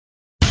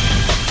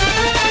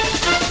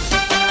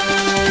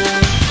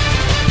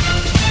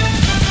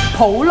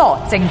普羅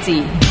政治，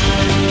民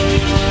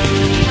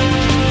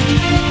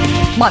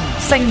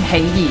聲起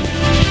義。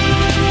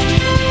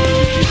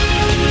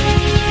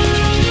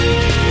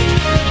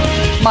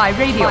My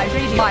Radio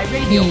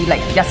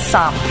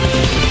 2013。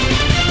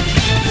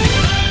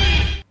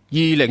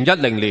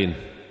2010年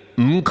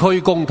5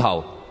區公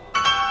投，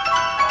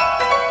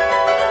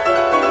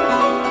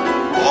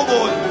我們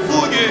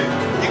呼籲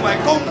認為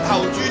公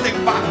投注定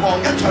白忙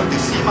一場的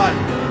市民，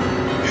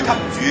以及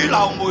主流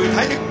媒體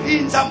的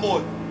編輯們、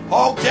學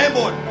者們，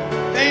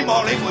希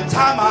望你們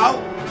參考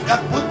日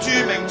本著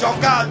名作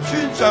家村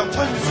上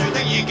春樹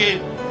的意見，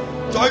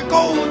在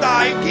高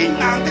大堅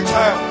硬的牆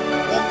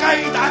和雞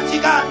蛋之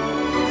間，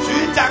選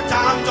擇站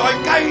在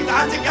雞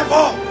蛋這一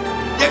方，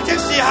亦即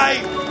是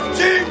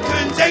專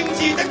權政治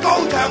的高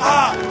牆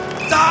下，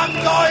站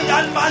在人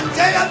民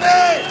這一邊，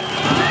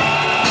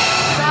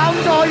站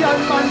在人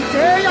民這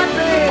一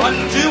邊。民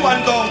主運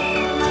動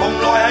從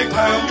來係強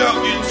弱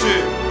懸殊，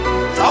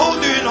手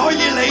段可以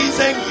理性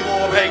而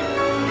和平，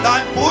但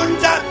本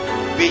質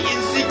必然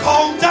是抗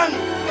爭，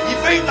而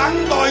非等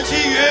待賜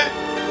予。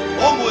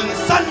我們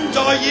身在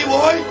議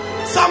會，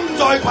心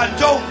在群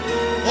眾，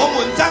我們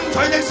爭取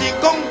的是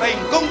公平、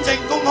公正、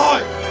公開、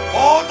可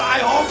大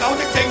可久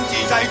的政治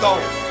制度，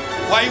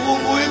維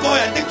護每個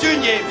人的尊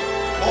嚴，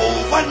無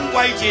分貴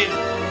賤，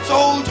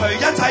掃除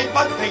一切不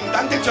平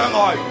等的障礙。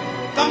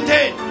今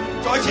天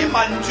在此民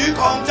主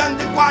抗爭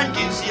的關鍵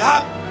時刻，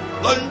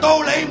輪到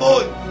你們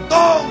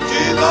當主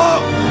角。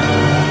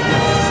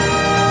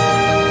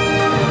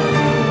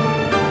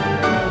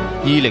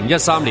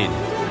2013年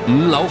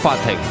5樓法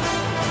庭，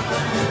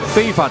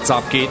非法集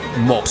結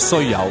莫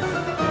須有，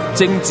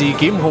政治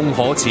檢控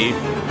可恥。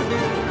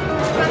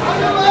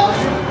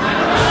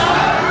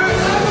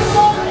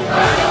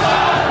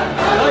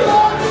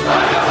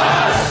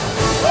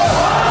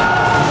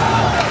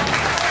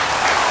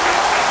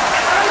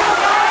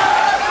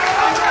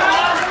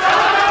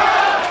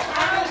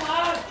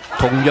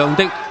同樣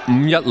的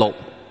516，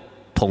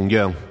同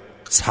樣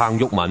撐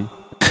毓民。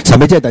神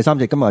秘即係第三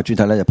節，今日嘅主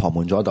題咧就旁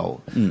門左道。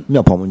咁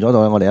由旁門左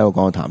道咧，我哋一路講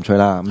到談吹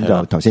啦。咁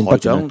就頭先不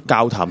斷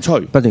教談吹，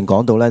不斷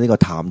講到咧呢個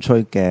談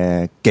吹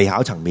嘅技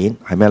巧層面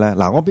係咩咧？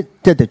嗱，我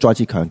即係再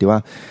次強調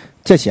啊，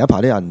即係前一排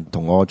啲人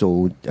同我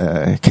做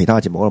其他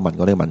節目嗰度問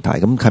過呢個問題，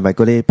咁係咪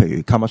嗰啲譬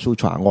如 Kama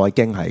Sutra 愛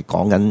經係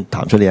講緊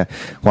談吹呢嘢？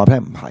我話俾你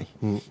唔係，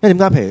因為點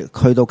解？譬如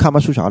去到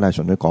Kama Sutra 係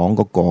純粹講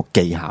嗰個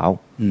技巧，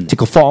即係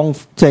個方，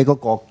即係嗰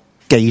個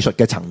技術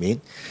嘅層面。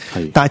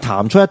但係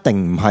談吹一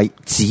定唔係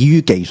止於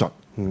技術。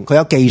佢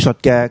有技術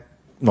嘅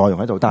內容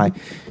喺度，但係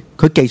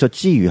佢技術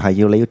之餘係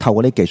你要透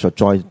過啲技術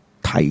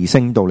再提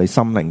升到你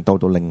心靈到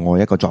另外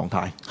一個狀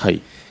態。係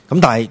咁，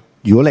但係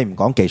如果你唔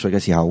講技術嘅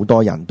時候，好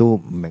多人都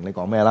唔明你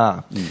講咩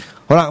啦。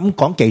好啦，咁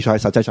講技術係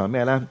實際上係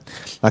咩咧？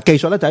嗱，技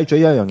術咧就係主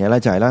要一樣嘢咧，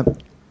就係咧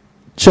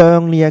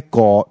將呢一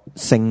個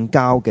性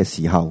交嘅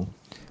時候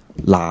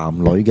男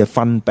女嘅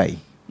分泌，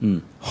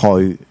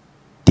去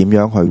點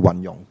樣去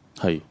運用，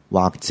係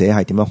或者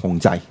係點樣控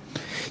制。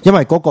因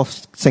為嗰個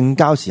性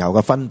交時候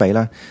嘅分泌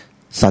咧，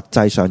實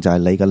際上就係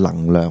你嘅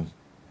能量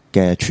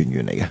嘅泉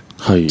源嚟嘅，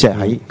係即係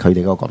喺佢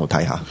哋嗰個角度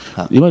睇下。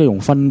點解你用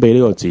分泌呢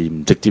個字，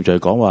唔直接就係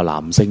講話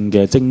男性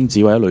嘅精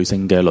子或者女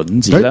性嘅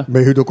卵子咧？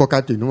未去到嗰階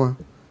段啊嘛。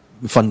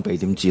分泌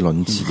點止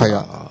卵子？係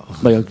啊，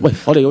唔係喂，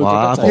我哋要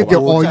呢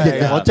叫愛液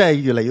啊！我真係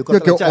越嚟越覺得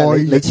叫愛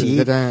液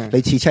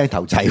你似青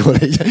頭仔喎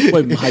你。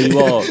喂，唔係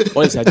喎，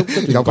我哋成日都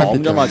有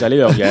講噶嘛，就係呢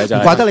樣嘢就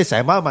係。怪得你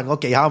成晚問我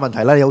技巧嘅問題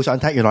啦，你好想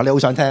聽，原來你好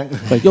想聽。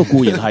因為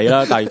固然係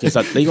啦，但係其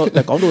實你講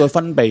到嘅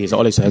分泌，其實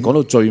我哋成日講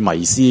到最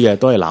迷思嘅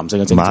都係男性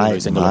嘅精子、女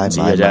性嘅卵子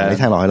嘅啫。你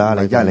聽落去啦，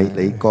因為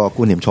你個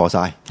觀念錯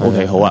晒。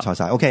OK， 好啊，錯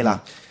晒。OK 嗱，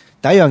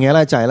第一樣嘢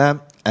咧就係咧，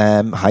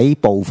喺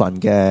部分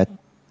嘅。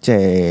即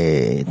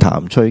係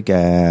談吹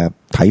嘅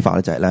睇法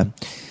咧，就係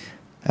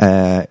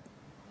咧，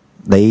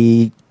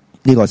你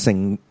呢個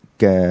性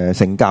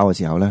交嘅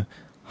時候咧，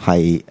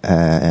係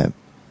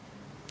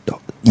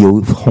要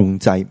控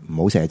制唔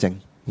好射精。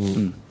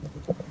咁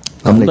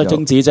你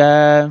精子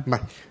啫，唔係，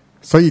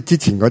所以之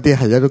前嗰啲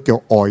係一種叫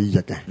愛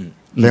液嘅，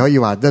你可以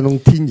話一種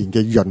天然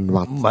嘅潤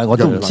滑。唔係，我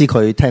都唔知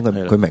佢聽佢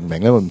明唔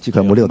明，因為唔知佢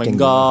有冇呢個經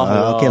驗。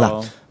OK 啦，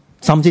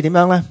甚至點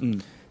樣咧？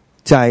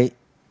就係。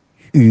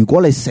如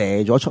果你射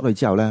咗出去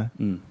之後咧，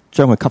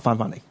將佢吸翻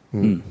嚟，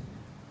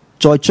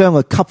再將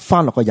佢吸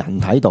翻落個人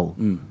體度，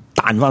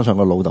彈翻上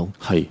個腦度，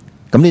係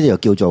咁呢啲就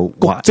叫做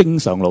谷精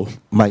上腦，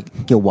唔係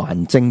叫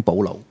還精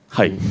補腦，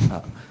係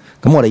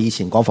咁我哋以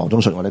前講防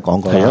中術，我哋講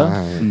過啦。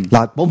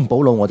嗱，補唔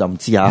補腦我就唔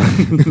知啊，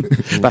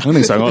但肯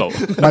定上咗腦。唔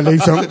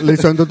係你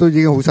上到都已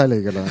經好犀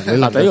利噶啦。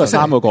嗱，第一個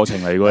3個過程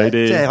嚟嘅呢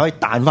啲，即係可以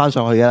彈翻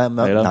上去嘅咁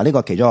樣。嗱，呢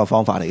個其中一個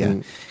方法嚟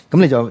嘅。咁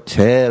你就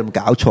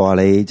搞錯啊！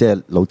你即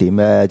係老點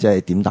咧，即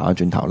係點彈翻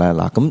轉頭咧？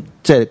嗱，咁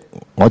即係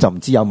我就唔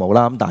知有冇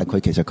啦。咁但係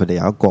其實佢哋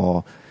有一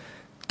個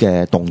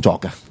嘅動作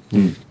嘅。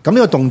咁呢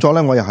個動作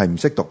咧，我又係唔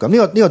識讀。咁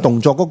呢個動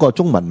作嗰個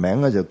中文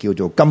名咧就叫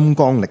做金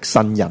剛力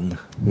伸印。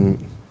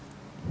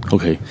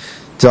OK，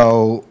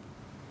 就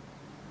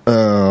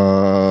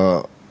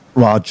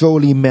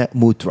Rajoli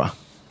Mudra，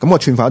 咁個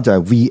串法就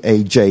係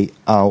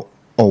VAJROLI，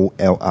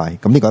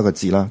 咁呢個一個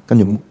字啦，跟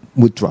住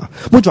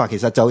mudra 其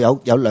實就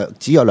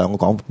只有兩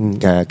個講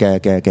嘅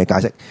解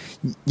釋，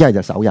一係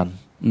就手印。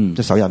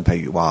即係手印，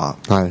譬如話，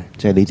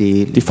即係呢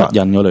啲佛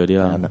印嗰類啲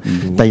啦。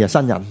第二日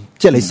身印，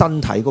即係你身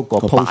體嗰個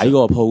pose，擺嗰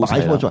個 pose。擺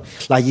pose。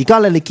嗱，而家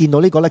咧你見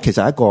到呢個咧，其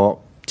實係一個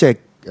即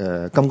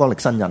係金剛力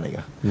身印嚟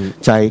嘅，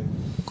就係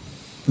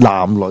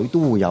男女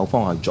都會有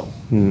方向去做。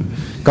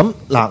咁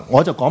嗱，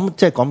我就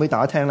講俾大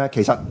家聽咧，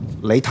其實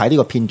你睇呢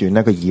個片段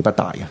咧，佢意義不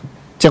大嘅。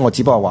即係我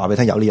只不過話俾你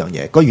聽有呢樣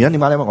嘢。個原因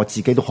點解咧？因為我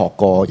自己都學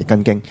過易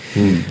筋經。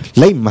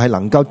你唔係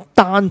能夠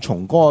單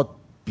從嗰個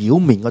表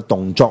面嘅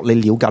動作，你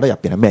了解得入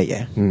邊係咩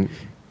嘢？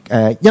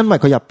因為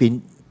佢入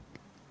邊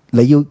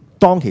你要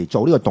當期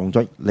做呢個動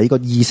作，你個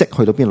意識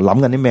去到邊度諗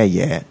緊啲咩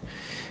嘢？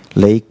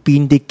你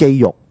邊啲肌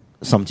肉，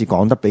甚至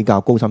講得比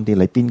較高深啲，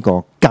你邊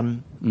個筋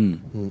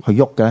去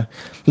喐嘅咧？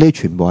呢啲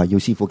全部係要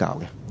師傅教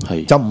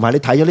嘅，就唔係你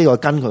睇咗呢個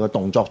跟佢嘅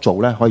動作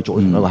做咧，可以做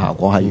到同一個效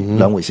果，係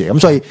兩回事。咁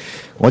所以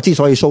我之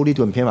所以 show 呢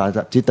段片話，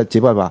只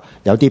不過話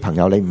有啲朋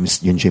友你唔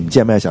完全唔知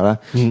係咩時候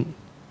咧。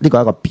呢個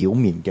係一個表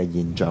面嘅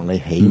現象，你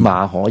起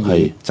碼可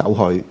以走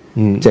去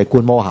即係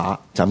觀摩下，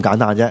就咁簡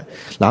單啫。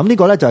嗱，咁呢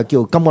個咧就係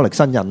叫金剛力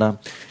身印啦。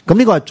咁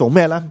呢個係做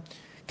咩咧？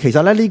其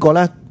實咧呢個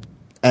咧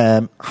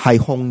係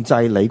控制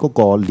你嗰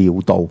個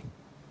尿道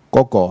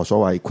嗰個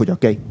所謂括約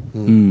肌。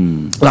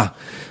嗱，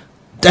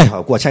即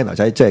係估下青頭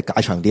仔，即係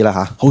解長啲啦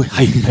嚇。好，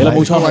係啦，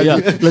冇錯係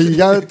啊。你而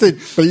家即係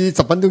俾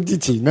10分鐘之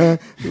前咧，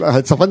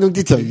係10分鐘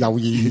之前猶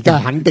豫，而家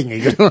係肯定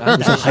嚟嘅。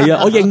係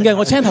啊，我認嘅，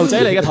我青頭仔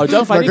嚟嘅，台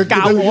長快啲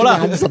教我啦。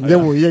眼神嘅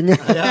回應啊，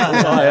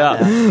係啊，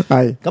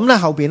係。咁咧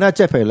後邊咧，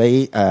即係譬如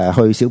你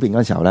去小便嗰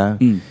陣時候咧，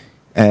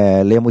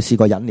你有冇試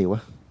過忍尿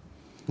啊？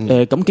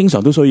咁經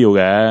常都需要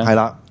嘅。係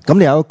啦，咁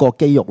你有一個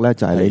肌肉咧，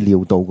就係你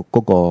尿道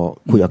嗰個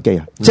括約肌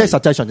啊，即係實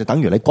際上就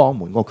等於你肛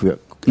門嗰個括約。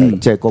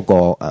即係嗰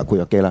個括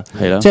約肌啦，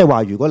係啦。即係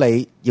話如果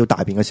你要大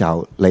便嘅時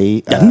候，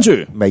你忍住，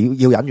未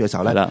要忍住嘅時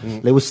候咧，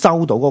你會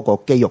收到嗰個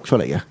肌肉出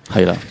嚟嘅。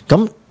係啦。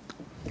咁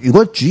如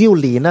果主要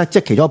練咧，即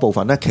係其中一部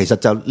分咧，其實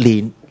就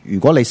練如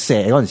果你射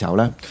嗰陣時候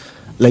咧，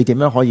你點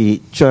樣可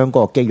以將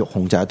嗰個肌肉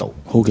控制得到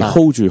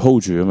 ？hold 住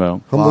咁樣。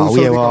好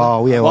嘢喎，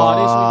好嘢喎！哇！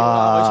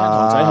啲青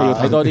頭仔係要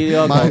睇多啲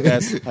咯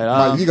嘅，係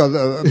啦。呢個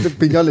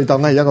變咗你當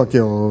係一個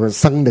叫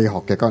生理學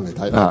嘅嗰人嚟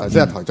睇。頭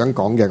先台長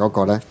講嘅嗰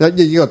個咧，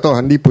呢個都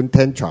喺呢本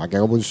Tantra 嘅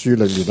嗰本書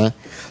裏面咧，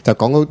就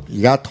講到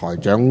而家台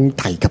長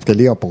提及嘅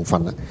呢個部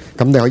分啦。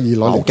咁你可以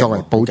攞嚟作為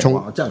補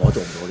充。真係我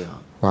做唔到呢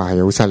下。哇，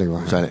係好犀利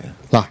喎！犀利。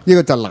嗱，呢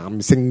個就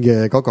男性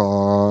嘅嗰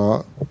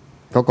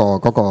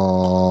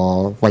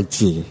個位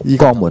置，呢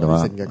個肛門係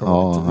嘛？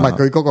唔係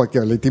佢嗰個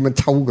叫你點樣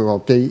抽佢個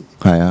機，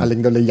係啊，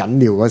令到你忍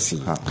尿嗰時，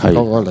係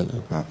嗰個嚟。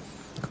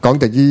講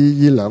就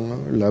呢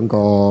兩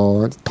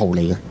個圖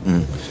嚟嘅，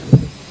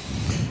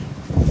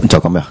就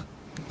咁樣。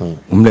咁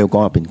你要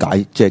講入邊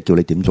解，即係叫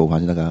你點做法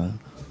先得㗎。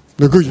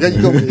佢而家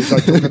呢個未在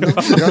做緊咯。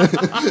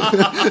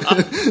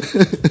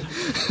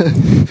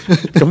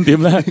咁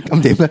點咧？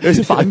有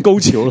啲反高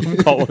潮咁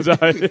講真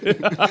係。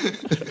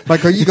唔係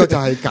佢呢個就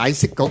係解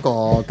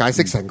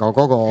釋成個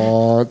嗰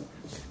個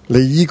你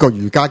呢個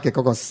瑜伽嘅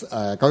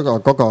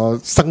嗰個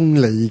生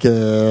理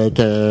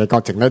嘅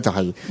過程咧，就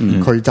係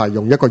佢就係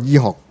用一個醫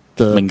學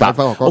嘅解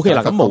法。OK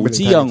嗱，咁無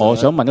知啊，我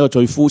想問一個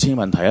最膚淺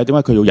問題啊，點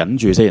解佢要忍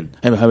住先？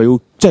係咪要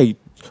即係？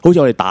好似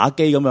我哋打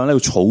機咁樣咧，要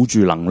儲住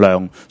能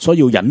量，所以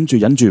要忍住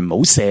唔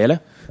好射咧。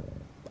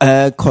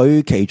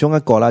佢其中一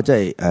個啦，即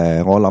係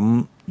我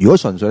諗，如果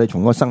純粹你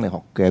從嗰個生理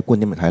學嘅觀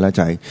點嚟睇咧，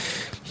就係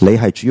你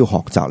係主要學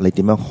習你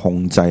點樣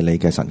控制你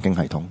嘅神經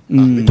系統，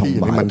同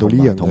埋問到呢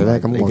樣嘢咧，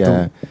咁你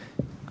嘅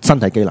身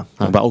體機能。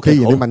明白 OK。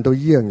既然你問到呢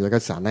樣嘢嘅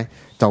時候咧，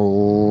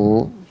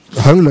就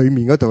喺裏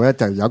面嗰度咧，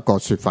就有一個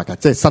說法嘅，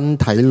即係身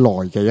體內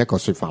嘅一個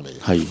說法嚟。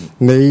係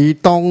你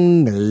當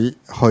你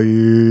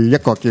去一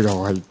個叫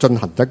做係進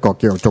行一個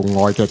叫做做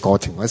愛嘅過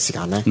程嗰時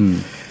間咧，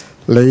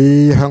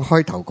你向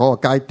開頭嗰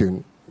個階段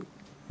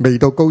未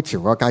到高潮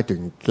嗰個階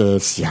段嘅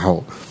時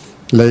候，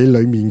你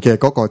裏面嘅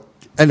嗰個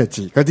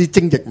energy 嗰啲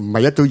精液唔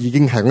係一早已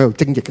經係喺度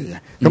精液嚟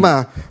嘅。咁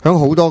啊，喺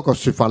好多個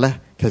說法咧，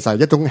其實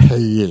係一種氣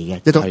嚟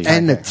嘅，一種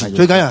energy。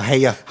最緊要係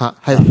氣啊，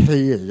係氣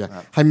嚟嘅，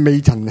係未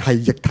曾係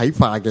液體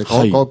化嘅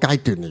嗰個階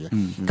段嚟嘅。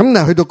咁但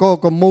係去到嗰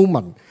個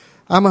moment，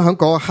啱啱喺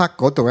嗰一刻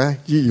嗰度咧，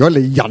如果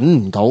你忍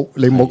唔到，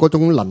你冇嗰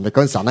種能力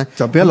嗰陣時候咧，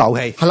就變咗漏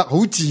氣。係啦，好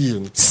自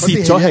然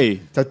泄咗氣，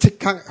就即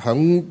刻響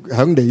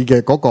你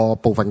嘅嗰個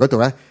部分嗰度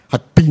咧，係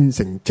變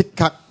成即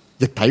刻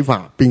液體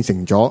化，變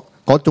成咗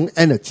嗰種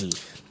energy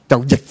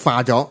就液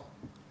化咗，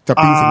就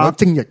變成咗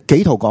精液。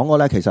紀陶講過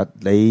咧，其實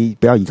你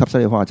比較易吸收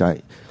嘅方法就係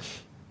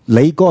你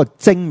嗰個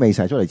精未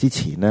射出嚟之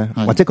前咧，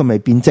或者佢未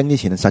變精之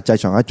前，實際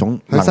上係一種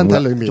喺身體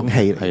裏面一種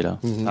氣嚟。係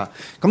啦，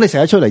咁你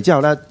射咗出嚟之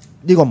後咧，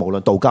呢個無論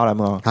道家啦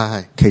嘛，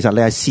係其實你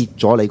係泄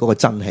咗你嗰個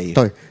真氣。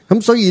對，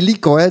咁所以呢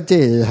個咧，即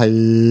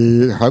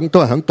係都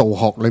係響道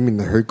學裏面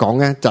嚟去講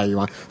咧，就係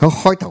話響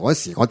開頭嗰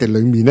時，我哋裏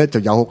面咧就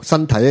有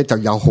身體咧就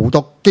有好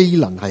多機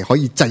能係可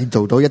以製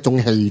造到一種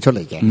氣出嚟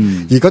嘅，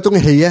而嗰種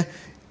氣咧，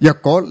若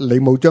果你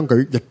冇將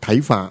佢液體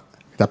化，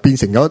就變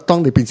成咗，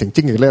當你變成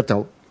精液咧，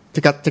就即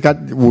刻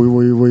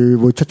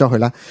會出咗去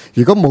啦。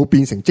如果冇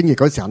變成精液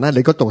嗰時候咧，你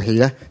嗰道氣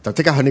咧就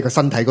即刻喺你個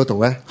身體嗰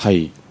度咧，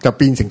就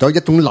變成咗一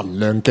種能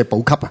量嘅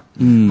補給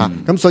啊。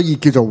咁所以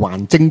叫做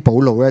還精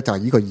補腦咧，就係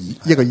呢個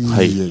一個意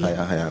義。係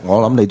啊，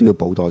我諗你都要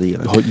補多啲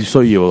嘅，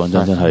需要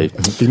真係。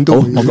點都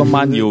好，我今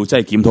晚要即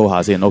係檢討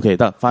下先。OK，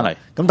 得翻嚟。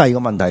咁第二個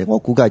問題，我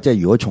估計即係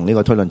如果從呢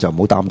個推論就唔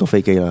好打咁多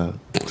飛機啦。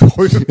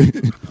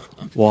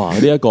哇！呢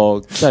一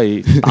個真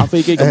係打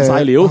飛機咁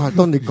嘥料。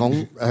當你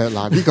講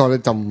嗱呢個咧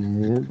就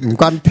唔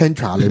關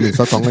Tantra 裏面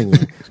所講嘅嘢。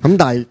咁但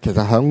係其實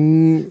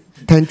響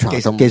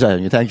Tantra 技術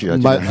人員聽住啊，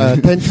唔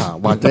係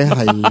Tantra 或者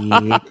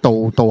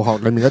係道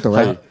學裏面嗰度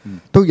咧，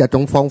都有一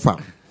種方法。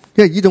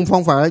因為呢種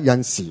方法咧，有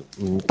陣時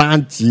唔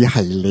單止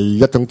係你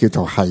一種叫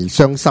做係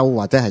雙修，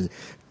或者係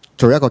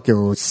做一個叫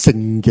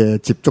性嘅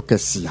接觸嘅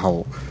時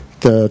候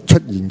嘅出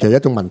現嘅一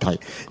種問題。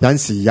有陣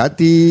時有一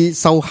啲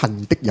修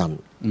行的人，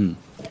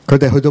佢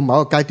哋去到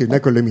某一個階段咧，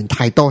佢裏面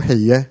太多氣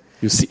咧，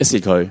要泄一泄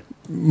佢。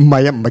唔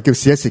係叫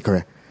泄一泄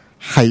佢，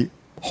係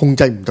控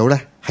制唔到咧，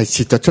係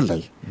泄咗出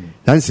嚟。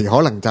有陣時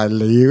可能就係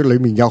你裏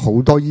面有好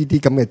多呢啲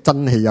咁嘅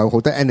真氣，有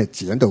好多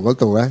energy 喺度嗰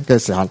度咧嘅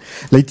時候，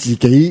你自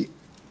己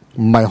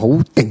唔係好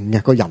定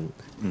嘅個人，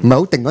唔係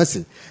好定嗰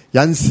時，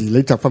有陣時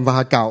你就瞓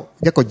下覺，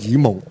一個耳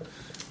夢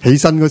起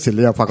身嗰時，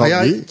你又發覺，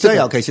即係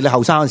尤其是你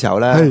後生嘅時候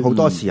咧，好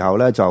多時候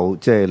咧就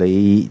即係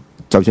你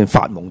就算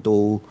發夢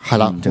都係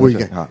啦，會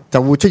嘅，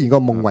就會出現個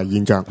夢遺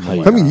現象。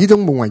咁而呢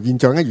種夢遺現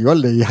象咧，如果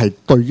你係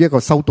對於一個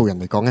修道人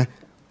嚟講咧，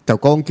就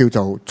講叫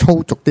做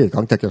粗俗啲嚟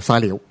講，就叫嘥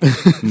料。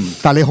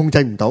但係你控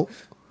制唔到。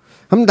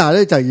咁但係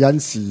咧就有陣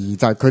時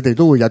就係佢哋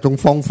都會有種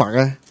方法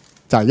咧，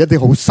就係一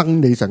啲好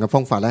生理上嘅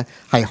方法咧，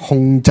係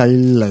控制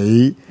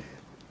你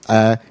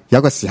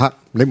有個時刻，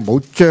你唔好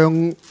將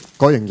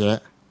嗰樣嘢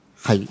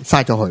係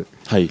嘥咗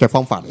佢嘅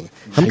方法嚟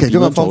嘅。咁其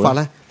中嘅方法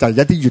咧，就係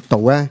一啲穴道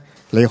咧，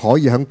你可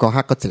以喺嗰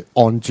刻嗰時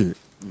按住，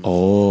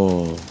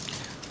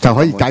就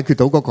可以解決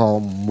到嗰個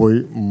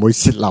唔會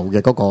泄漏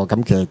嘅嗰個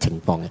咁嘅情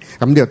況嘅。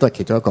咁呢個都係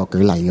其中一個舉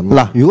例咁。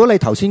嗱，如果你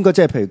頭先即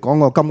係譬如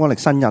講個金剛力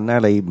新印咧，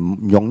你唔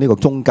用呢個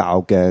宗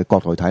教嘅角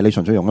度去睇，你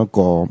純粹用一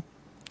個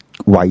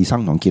衛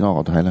生同健康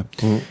角度睇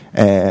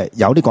咧，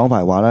有啲講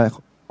法係話咧，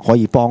可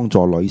以幫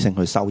助女性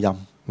去收陰，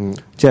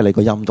即係你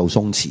個陰道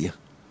鬆弛啊。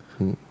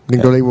令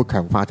到你會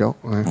強化咗，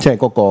即係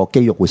嗰個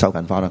肌肉會收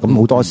緊翻啦。咁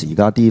好多時而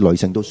家啲女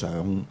性都想，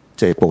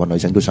即係部分女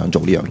性都想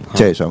做呢樣，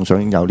即係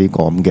想有呢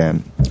個咁嘅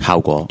效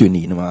果鍛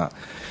鍊啊嘛。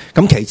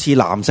咁其次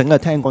男性咧，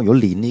聽講如果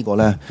練呢個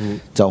咧，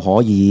就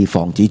可以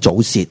防止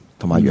早泄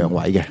同埋陽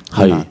痿嘅。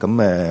係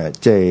咁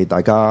即係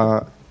大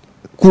家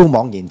姑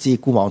妄言之，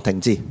姑妄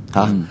聽之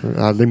嚇。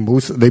你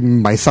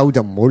唔係收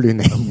就唔好亂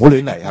嚟，唔好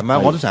亂嚟係咪？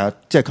我都成日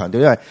即係強調，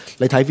因為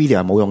你睇 video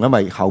係冇用，因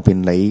為後邊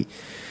你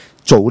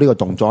做呢個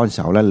動作嘅時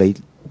候咧，你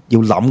要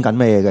諗緊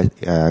咩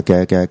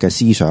嘅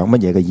思想，乜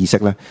嘢嘅意識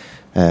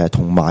咧？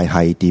同埋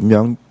係點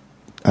樣？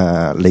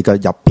你嘅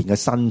入邊嘅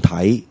身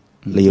體，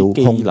你要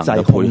控制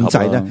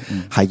咧，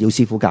係要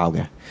師傅教嘅。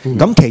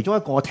咁其中一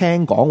個我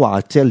聽講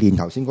話，即係練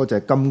頭先嗰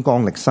隻金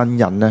剛力新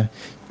印咧，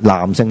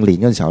男性練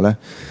嘅時候咧，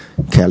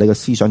其實你個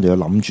思想就要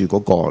諗住嗰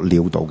個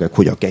尿道嘅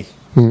括約肌，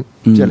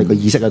即係你個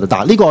意識喺度。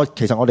但係呢個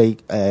其實我哋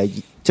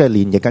即係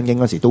練易筋經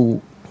嗰時都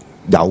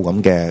有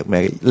咁嘅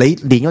咩？你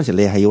練嗰時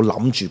你係要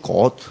諗住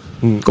嗰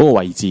個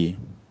位置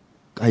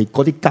係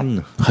嗰啲筋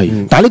啊，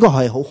但係呢個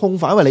係好空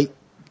泛，因為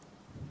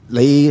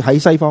你喺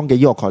西方嘅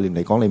醫學概念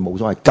嚟講，你冇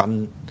所謂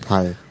筋，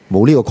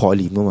冇呢個概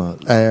念噶嘛。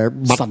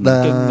脈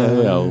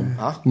都有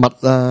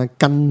脈啊、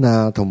筋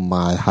啊，同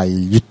埋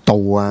係穴道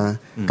啊，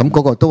咁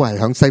嗰個都係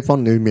喺西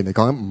方裏面嚟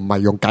講，唔係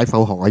用解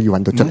剖學可以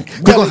揾到出嚟。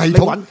嗰個系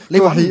統你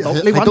揾唔到，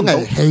你揾唔到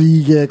氣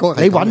嘅嗰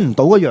個，你揾唔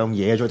到嗰樣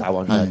嘢最大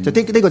鑊。就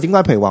呢個點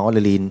解？譬如話我哋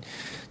練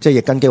即係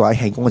易筋機或者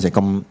氣功嗰時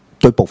咁，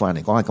對部分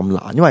人嚟講係咁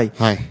難，因為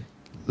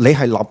你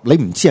係你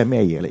唔知係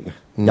咩嘢嚟嘅。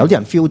有啲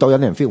人 feel 到，有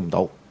啲人 feel 唔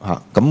到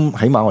嚇。咁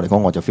起碼我嚟講，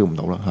我就 feel 唔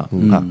到啦嚇。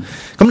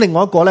咁另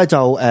外一個咧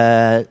就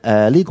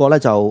呢個咧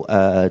就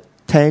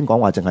聽講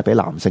話淨係俾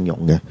男性用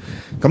嘅。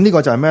咁呢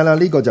個就係咩咧？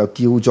呢個就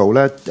叫做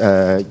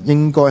咧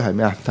應該係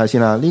咩啊？睇下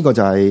先啦。呢個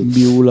就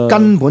係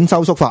根本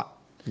收縮法，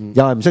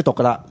又係唔識讀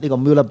噶啦。呢個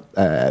Mueller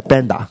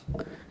Bender。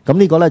咁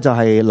呢個咧就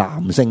係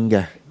男性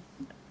嘅。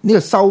呢個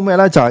收咩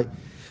咧？就係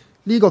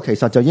呢個其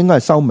實就應該係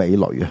收尾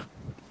閭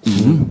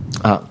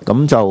啊。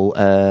咁就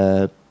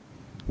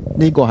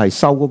呢個係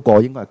收嗰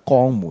個應該係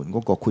肛門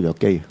嗰個括約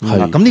肌。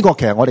咁呢個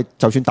其實我哋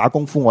就算打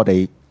功夫，我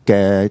哋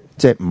嘅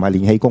即係唔係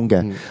練氣功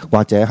嘅，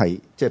或者係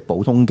即係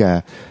普通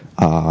嘅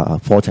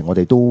課程，我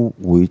哋都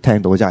會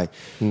聽到嘅，就係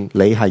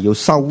你係要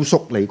收縮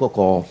你嗰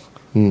個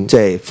即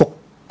係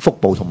腹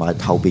部同埋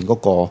後邊嗰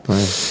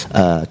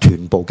個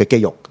臀部嘅肌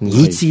肉，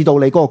以至到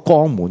你嗰個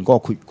肛門嗰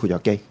個括約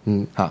肌。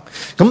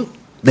咁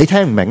你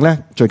聽唔明咧？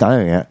最簡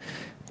單一樣嘢，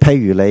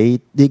譬如你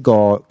呢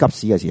個急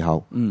屎嘅時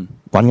候，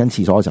揾緊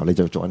廁所嘅時候，你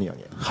就做緊呢樣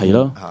嘢。係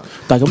咯，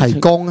但係提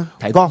肛咧，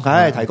提肛，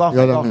係提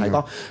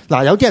肛。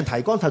嗱，有啲人提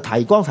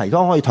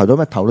肛可以提到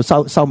咩？提到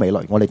收尾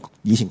閭。我哋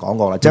以前講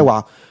過啦，即係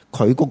話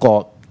佢嗰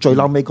個最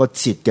嬲尾個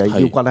節嘅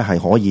腰骨咧，係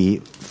可以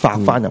發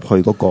翻入去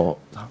嗰個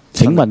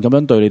請問咁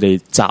樣對你哋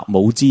習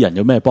武之人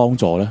有咩幫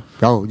助咧？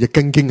有易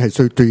筋經係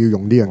最要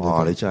用呢樣嘢。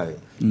哇！你真係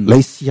你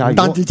試下，唔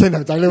單止青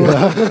頭仔啦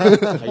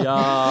喎，係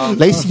啊，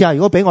你試下，如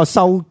果俾我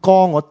收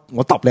光，我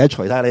揼你一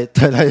錘，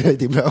睇你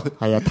點樣？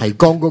係啊，提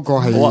綱嗰個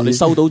係我話你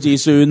收到至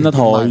算啦，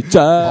台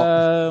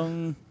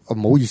長。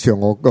唔好意思啊，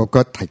我覺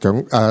得台長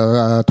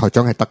台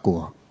長係得嘅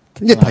喎。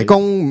因為提綱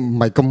唔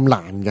係咁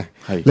難嘅，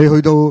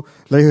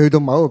你去到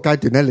某一個階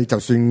段咧，你就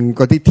算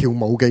嗰啲跳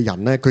舞嘅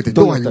人咧，佢哋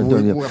都係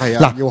會係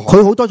啊。嗱，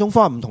佢好多種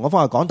方法，唔同嘅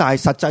方法講，但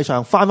係實際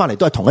上翻嚟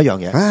都係同一樣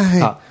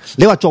嘢。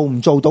你話做唔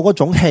做到嗰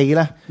種氣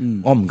咧？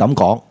我唔敢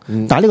講。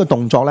但係呢個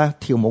動作咧，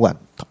跳舞人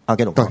阿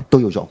紀陶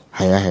都要做。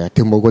係啊，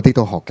跳舞嗰啲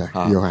都學嘅，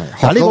要係。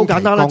嗱，呢個好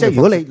簡單啦，即係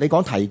如果你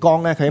講提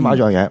綱咧，佢起碼一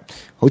樣嘢，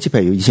好似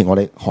譬如以前我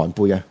哋寒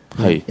背嘅。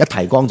係一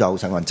提綱就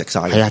成個人直晒，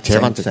係啊，扯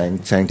翻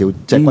成條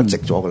脊骨直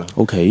咗噶啦。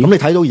OK，咁你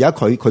睇到而家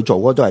佢做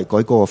嗰都係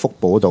嗰個腹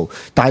部嗰度，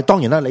但係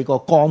當然啦，你個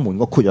肛門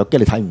個括約肌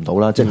你睇唔到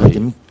啦，即係佢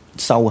點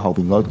收後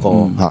邊嗰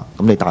個嚇。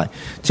咁你但係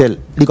即係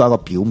呢個係一個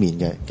表面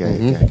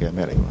嘅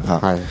咩嚟嚇？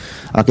係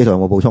阿紀陶有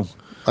冇補充？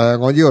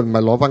我呢個咪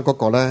攞翻嗰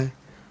個咧，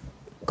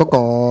嗰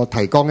個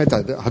提綱咧就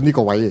喺呢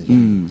個位嚟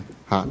嘅。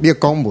嚇，呢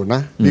個肛門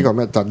咧，呢個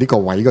咩就呢個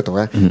位嗰度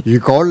咧。如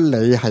果你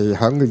係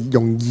響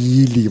用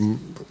意念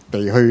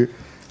地去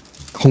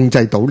控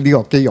制到呢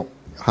個肌肉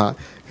嚇，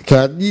其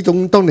實呢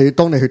種當你去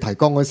提綱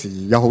嗰時，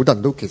有好多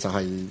人都其實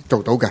係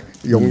做到嘅，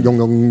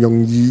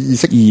用意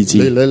識意志，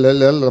你一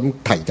諗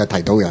提就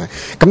提到嘅。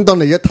咁當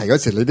你一提嗰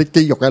時，你啲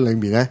肌肉喺裏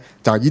面咧，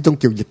就係呢種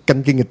叫易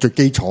筋經嘅最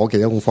基礎嘅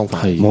一種方法。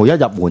我一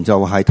入門就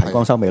係提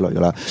綱收尾雷噶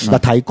啦。嗱，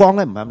提綱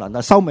咧唔係咁難，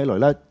但收尾雷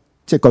咧，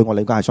即係據我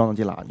理解係相當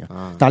之難嘅。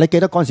但係你記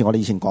得嗰陣時我哋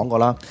以前講過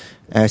啦，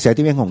《射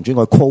雕英雄傳》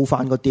我 call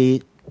翻嗰啲。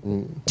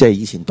即係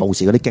以前道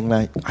士嗰啲經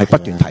咧，係不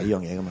斷睇呢樣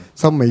嘢噶嘛。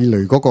收尾雷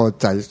嗰個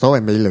就係所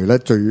謂尾雷咧，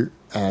最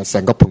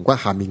成個盤骨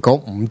下面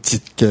嗰5節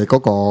嘅嗰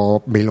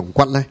個尾龍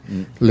骨咧，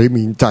裏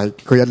面就係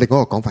佢有另一個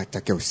講法，就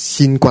叫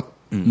仙骨。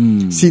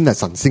仙係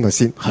神仙個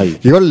仙。係。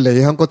如果你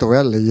喺嗰度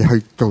咧，你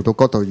去做到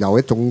嗰度有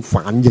一種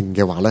反應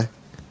嘅話咧，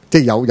即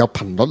係有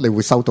頻率，你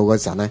會收到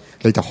嗰時候咧，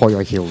你就開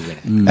咗竅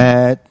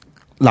嘅。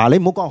嗱，你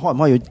唔好講開唔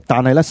開竅，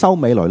但係咧收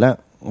尾雷咧。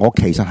我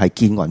其實係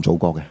見過人做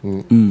過嘅，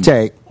即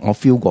係我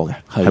feel 過嘅，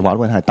係話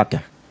嗰人係得嘅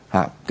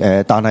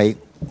嚇。但係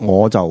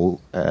我就唔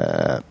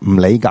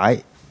理解，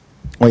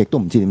我亦都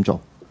唔知點做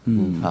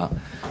嚇。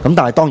咁但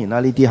係當然啦，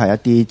呢啲係一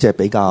啲即係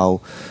比較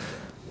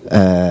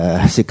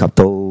涉及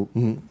到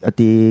一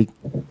啲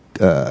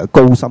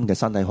高深嘅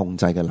身體控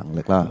制嘅能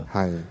力啦。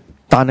係，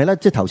但係咧，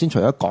即係頭先除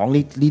咗講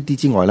呢啲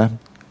之外咧，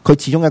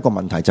佢始終一個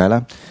問題就係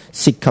咧，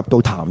涉及到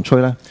譚崔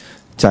咧，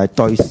就係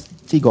對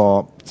呢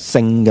個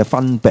性嘅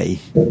分泌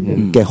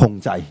嘅控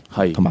制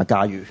係同埋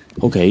駕馭。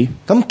OK，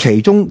 咁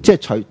其中即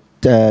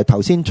係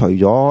頭先除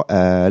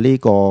咗呢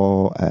個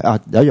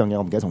有一樣嘢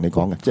我唔記得同你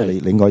講嘅，即係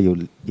你應該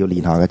要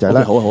練下嘅就係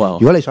咧。好啊！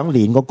如果你想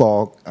練嗰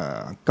個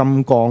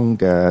金剛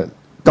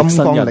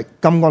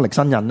力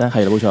身印咧，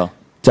係冇錯，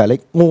就係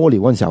你屙尿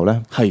嗰陣時候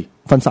咧，係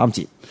分3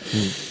節，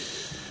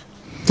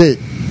即係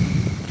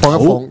放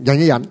一放，忍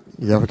一忍，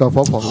然後再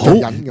放一放，好，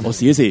我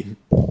試一試。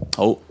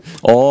好，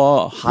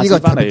我下次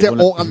翻嚟即係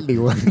屙一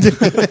尿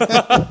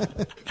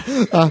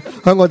啊！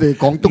喺我哋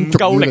廣東唔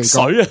夠力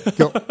水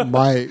啊，唔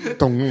係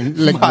同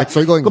力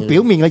水嗰個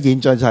表面嘅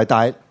現象就係，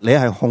但係你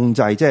係控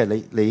制，即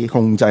係你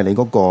控制你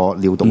嗰個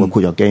尿道嘅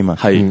括約肌嘛，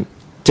係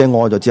即係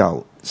屙咗之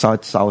後。收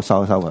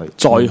佢，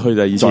再去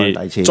第二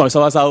次，再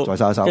收一收，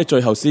跟住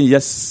最後先一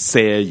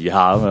瀉而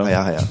下咁樣。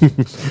係啊，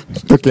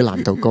都幾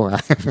難度高啊！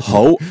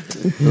好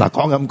嗱，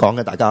講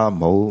嘅，大家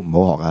唔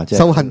好學啊！即係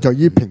修行在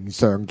於平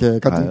常嘅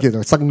嗰種叫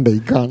做生理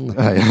間。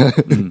係啊，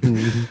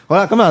好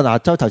啦，咁啊嗱，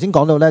就頭先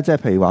講到咧，即係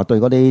譬如話對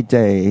嗰啲即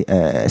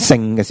係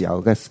性嘅時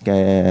候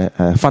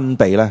嘅分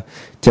泌咧，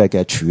即係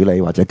嘅處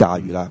理或者駕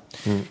馭啦。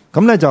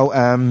咁咧就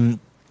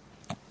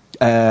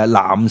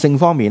男性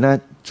方面咧，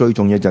最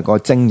重要就係個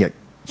精液。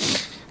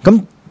咁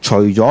除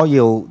咗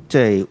要即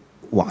係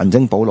還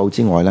精補腦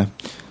之外咧，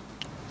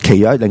其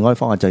餘另外一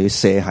方法就要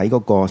射喺嗰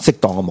個適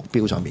當嘅目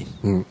標上面。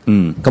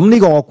咁呢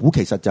個我估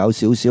其實就有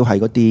少少係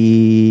嗰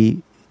啲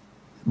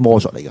魔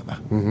術嚟㗎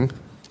嘛。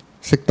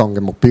適當嘅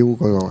目標嗰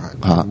個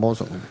係魔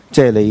術，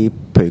即係你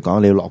譬如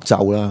講你要落咒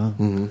啦。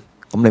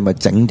咁你咪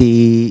整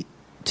啲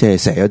即係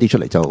射咗啲出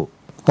嚟就。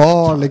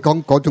你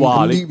講嗰種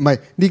咁啲，唔係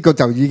呢個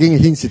就已經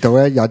牽涉到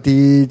咧，有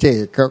啲即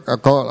係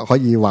嗰可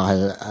以話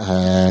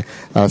係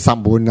薩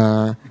滿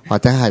啊，或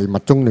者係密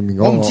宗裏面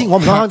嗰個。我唔知，我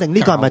唔敢肯定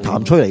呢個係咪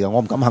譚崔嚟嘅，我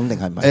唔敢肯定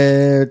係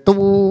咪。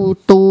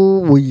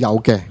都會有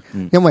嘅，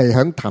因為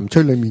喺譚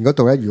崔裏面嗰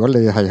度咧，如果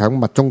你係喺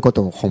密宗嗰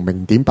度紅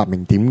明點、白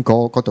明點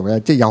嗰度咧，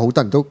即係有好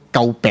多人都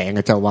詬病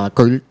嘅，就話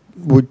佢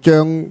會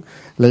將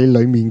你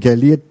裏面嘅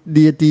呢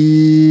一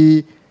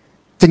啲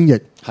精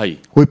液。係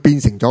會變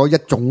成咗一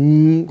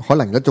種可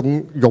能一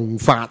種用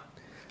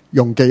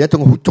嘅一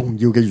種好重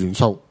要嘅元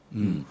素。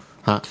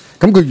咁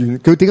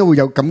佢點解會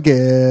有咁嘅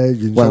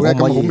元素咧？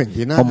咁好明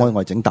顯啦。可唔可以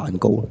我整蛋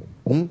糕？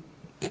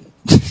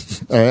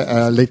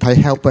你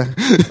睇 Help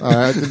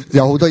咧，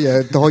有好多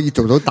嘢都可以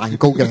做到蛋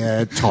糕嘅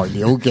材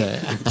料嘅。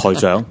台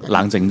長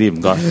冷靜啲，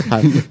唔該。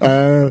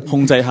係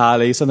控制下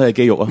你身體嘅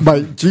肌肉啊。唔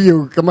係主要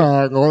咁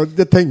啊！我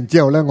一聽完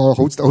之後咧，我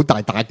好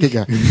大打擊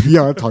啊！以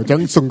後台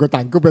長送個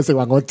蛋糕俾我食，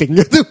話我整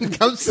嘅都唔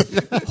敢食。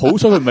好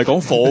彩佢唔係講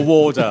火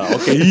鍋咋，我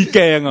幾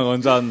驚啊！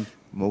講真。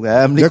冇嘅，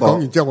咁呢個講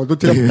完之後我都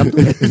真係唔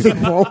敢食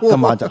火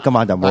鍋。今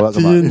晚就冇啦。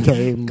千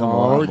祈唔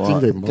好，千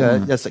祈唔好。即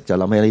係一食就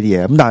諗起呢啲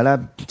嘢。咁但係咧，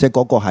即係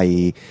嗰個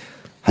係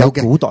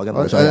古代嘅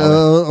武術。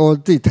我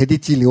即係睇啲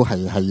資料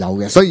係有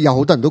嘅，所以有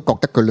好多人都覺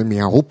得佢裏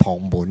面係好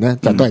旁門咧，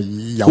就都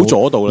係有好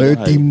左道咧。你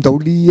掂到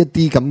呢一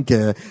啲咁嘅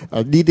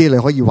呢啲你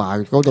可以話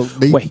嗰度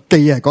你既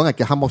係講係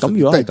嘅黑魔術，咁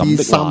如果係咁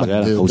的話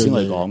嘅，頭先我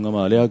哋講噶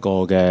嘛，呢一個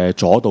嘅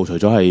左道除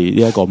咗係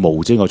呢一個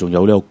毛之外，仲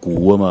有呢個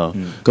蠱啊嘛。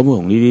咁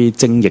同呢啲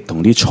精液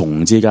同啲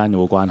蟲之間有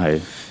冇關係？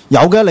有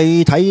嘅，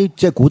你睇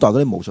即係古代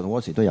嗰啲巫術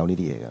嗰時都有呢啲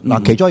嘢嘅。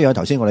嗱，其中一樣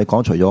頭先我哋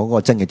講，除咗嗰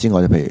個精液之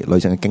外，譬如女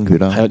性嘅經血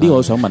啦。係啊，呢個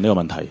我想問呢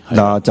個問題。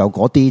嗱，就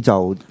嗰啲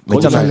就你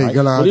真係嚟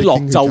㗎啦，嗰啲落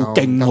咒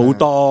勁好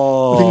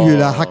多。經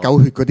血啊、黑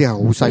狗血嗰啲係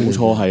好犀利。冇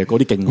錯，係嗰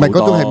啲勁好多。唔係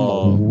嗰種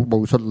係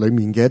巫術裡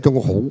面嘅一種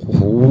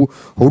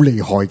好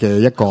厲害嘅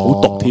一個。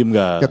好毒添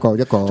㗎。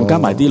一個。仲加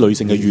埋啲女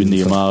性嘅怨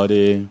念啊嗰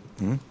啲。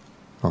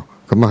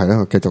咁啊係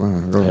啦，繼續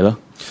啊。係咯。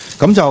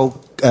咁就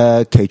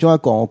其中一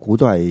個我估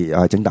都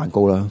係整蛋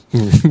糕啦。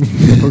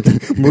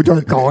唔好再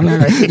講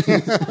啦，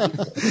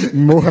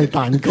你唔好係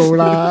蛋糕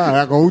啦。係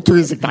啊，我好中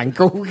意食蛋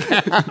糕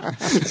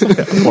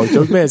嘅。為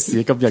咗咩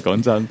事？今日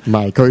講真，唔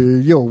係佢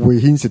呢個會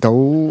牽涉到，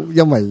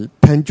因為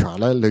Tantra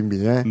咧裏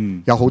面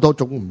咧有好多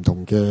種唔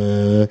同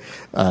嘅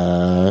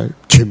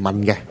傳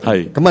聞嘅，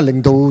係咁啊，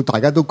令到大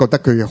家都覺得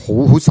佢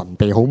好神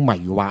秘、好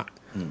迷惑。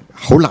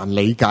好難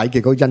理解嘅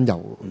嗰個因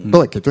由，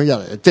都係其中一嚟，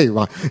即係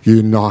話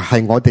原來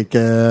係我哋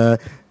嘅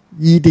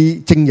依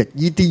啲精液、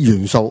依啲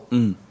元素，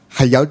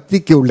係有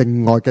啲叫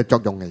另外嘅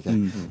作用嚟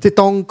嘅。即係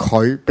當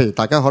佢，譬如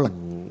大家可能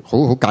好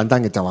簡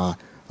單嘅就話，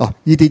哦，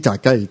依啲就係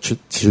梗係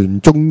傳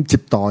宗接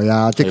代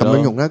啊，即係咁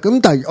樣用啦。咁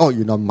但係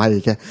原來唔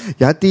係嘅，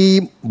有一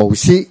啲巫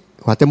師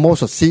或者魔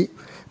術師，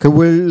佢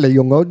會利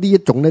用咗呢一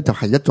種咧，就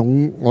係一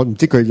種我唔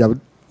知佢有。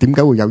點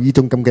解會有呢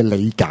種咁嘅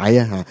理解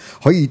啊？嚇，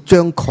可以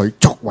將佢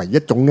作為一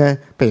種咧，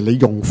譬如你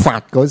用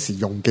法嗰時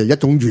用嘅一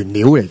種原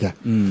料嚟嘅，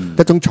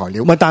一種材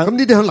料。唔係，但係咁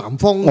呢啲喺南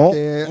方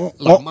嘅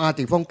南亞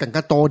地方更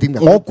加多啲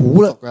嘅。我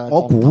估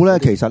咧，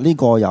其實呢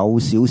個有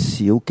少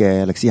少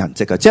嘅歷史痕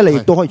跡嘅，即係你亦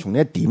都可以從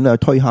呢一點咧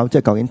推敲，即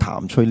係究竟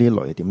譚崔呢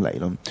類係點嚟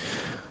咯？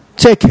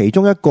即係其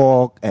中一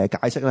個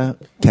解釋咧，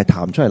其實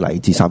譚崔係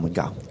嚟自薩滿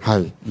教，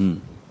係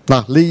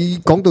嗱，你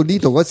講到呢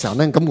度嗰時候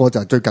咧，咁我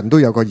就最近都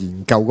有個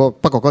研究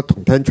不過嗰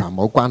同 Tantra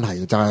冇關係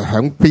嘅，就係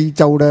響非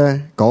洲咧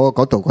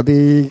嗰度嗰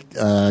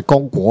啲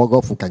剛果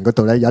嗰附近嗰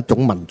度咧有一種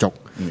民族，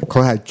佢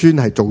係專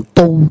係做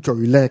刀最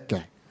叻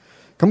嘅。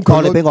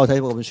咁你俾我睇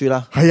嗰本書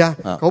啦。係啊，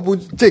嗰本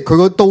即係佢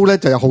個刀咧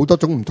就有好多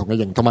種唔同嘅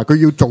型，同埋佢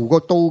要做嗰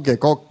刀嘅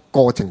嗰個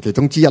過程其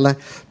中之一咧，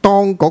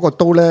當嗰個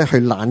刀咧去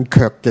冷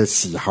卻嘅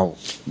時候，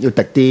要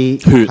滴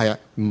啲血。係啊，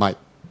唔係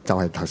就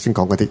係頭先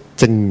講嗰啲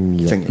精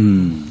液。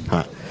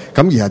嚇。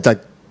咁然後就係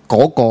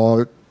嗰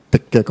個滴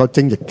嘅嗰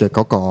精液嘅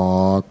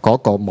嗰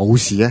個武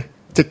士咧，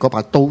即係嗰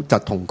把刀就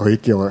同佢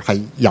叫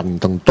係人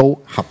同刀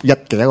合一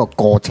嘅一個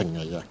過程嚟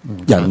嘅。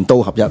人刀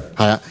合一係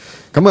啊，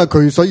咁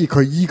啊所以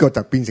佢依個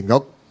就變成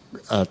咗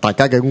大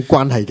家嘅一種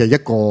關係嘅一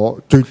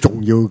個最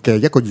重要嘅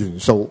一個元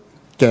素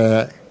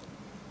嘅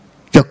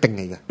約定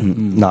嚟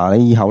嘅。嗱，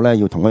你以後咧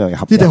要同一樣嘢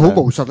合一。呢啲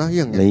好巫術啦，呢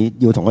樣嘢。你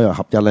要同一樣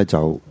合一咧，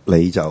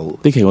你就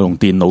呢期我用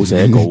電腦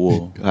寫稿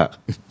喎，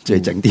即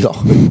係整啲落。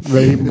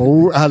你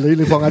冇啊？你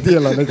放下啲嘢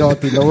落你個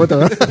電腦嗰度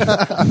啦。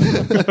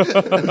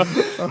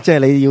即係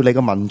你要你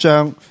個文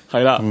章係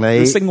啦，同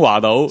你升華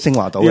到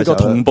嘅個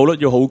同步率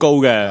要好高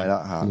嘅，係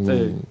啦嚇。即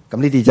係咁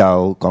呢啲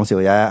就講笑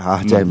啫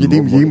嚇。即係呢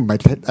啲已經唔係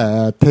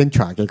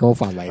Tantra 嘅嗰個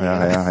範圍。係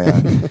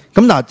啊。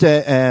咁嗱，即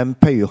係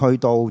譬如去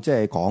到即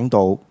係講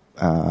到。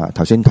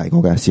頭先提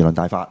過嘅時輪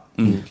大法，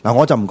嗱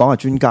我就唔講係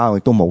專家，亦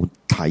都冇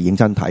認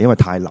真睇，因為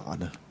太難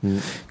啦。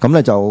咁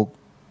咧就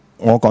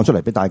我講出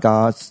嚟俾大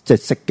家即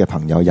係識嘅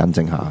朋友印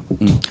證下。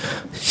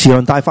時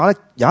輪大法咧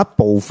有一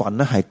部分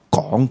咧係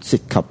講涉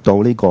及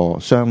到呢個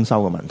雙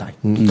修嘅問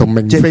題，同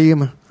明妃啊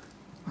嘛。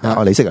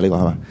你識啊？呢個係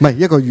嘛？唔係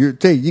一個月，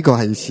即係呢個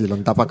係時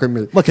輪大法佢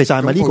未。喂，其實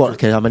係咪呢個？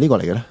其實係咪呢個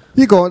嚟嘅咧？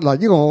呢個嗱，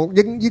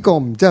呢個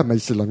唔知係咪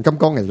時輪金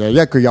剛嚟嘅？因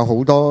為佢有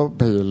好多，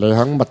譬如你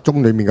喺密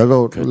宗裏面嗰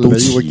度，你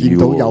會見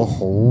到有好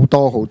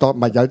多，唔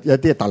係有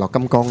啲係大樂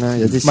金剛咧，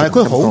有啲唔係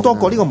佢好多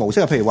個呢個模式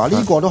啊。譬如話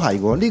呢個都係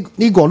喎，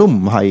呢個都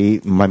唔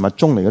係密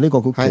宗嚟嘅，呢個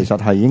其實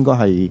係應該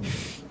係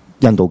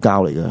印度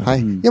教嚟嘅。係，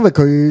因為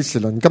佢時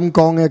輪金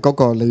剛咧嗰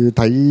個你要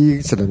睇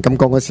時輪金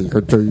剛嗰時，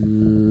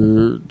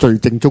佢最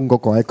正宗嗰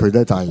個咧，佢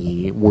咧就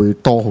係會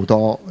多好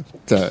多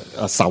隻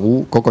手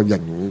嗰個形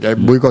嘅，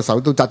每個手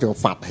都揸住個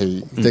法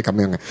器，即係咁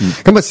樣嘅。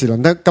咁啊時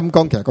輪咧金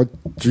剛其實個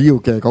主要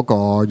嘅嗰個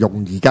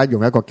而家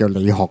用一個叫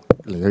理學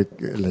嚟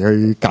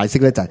去解釋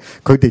咧，就係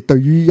佢哋對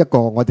於一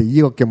個我哋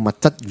呢個叫物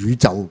質宇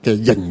宙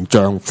嘅形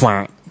象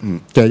化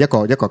嘅一個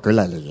舉例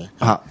嚟嘅。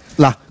嚇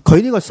嗱，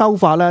佢呢個修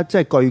法咧，即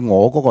係據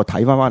我嗰個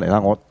睇翻嚟啦，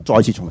我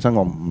再次重申，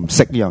我唔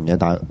識呢樣嘢，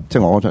但係即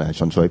係我講出嚟係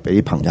純粹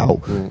俾啲朋友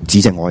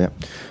指正我啫。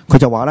佢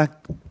就話咧，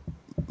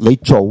你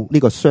做呢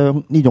個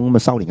呢種咁嘅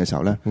修練嘅時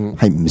候咧，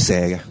係唔射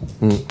嘅。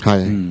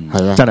係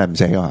啊，真係唔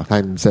射㗎嘛？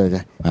係唔射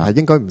嘅，係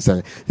應該唔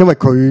射，因為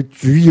佢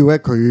主要咧，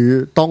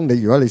佢當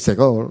你如果你射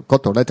嗰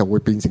度咧，就會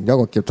變成咗一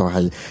個叫做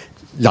係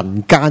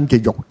人間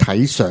嘅肉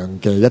體上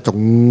嘅一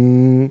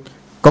種。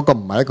嗰個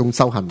唔係一種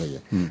修行嚟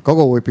嘅，嗰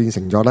個會變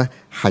成咗咧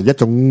係一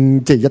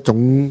種即係一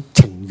種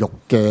情慾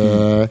嘅。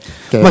唔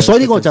係，所以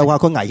呢個就係話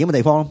佢危險嘅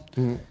地方，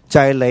就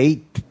係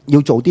你要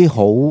做啲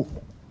好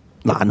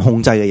難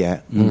控制嘅嘢，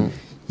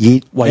而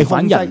違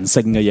反人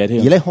性嘅嘢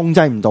添。而你控制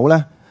唔到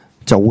咧，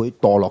就會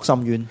墮落深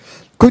淵。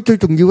佢最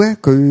重要咧，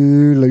佢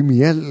裡面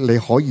咧你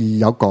可以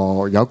有一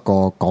個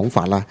講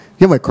法啦，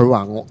因為佢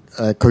話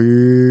佢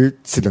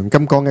時輪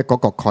金剛嘅嗰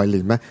個概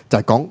念咧，就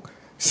係講。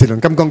時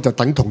輪金剛就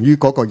等同於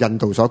嗰個印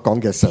度所講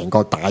嘅成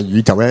個大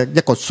宇宙咧，一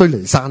個須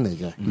彌山嚟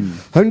嘅。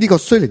喺呢個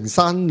須彌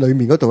山裏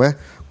面嗰度咧，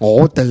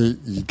我哋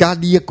而家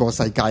呢一個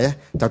世界咧，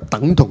就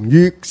等同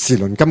於時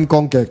輪金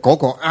剛嘅嗰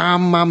個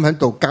啱啱喺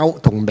度交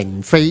同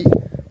明妃，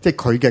即係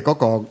佢嘅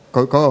佢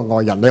嗰個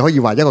愛人，你可以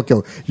話一個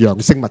叫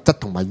陽性物質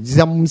同埋陰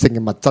性嘅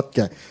物質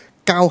嘅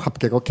交合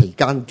嘅個期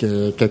間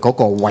嘅嗰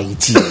個位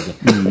置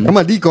嚟嘅。咁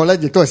啊呢個咧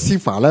亦都係司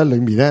法咧裏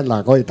面咧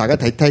嗱，我哋大家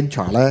睇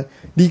Tantra 咧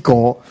呢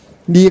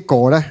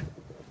個咧。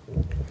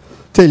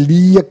即係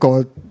呢一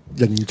個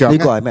形象，呢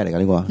個係咩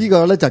嚟㗎？呢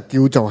個咧就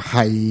叫做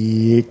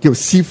係叫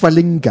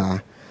Sivalinga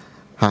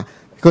嚇，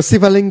個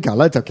Sivalinga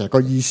咧就其實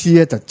個意思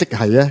咧就即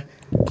係咧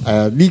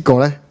呢個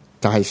咧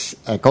就係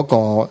嗰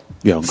個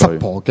濕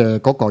婆嘅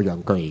嗰個陽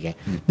具嚟嘅，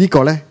呢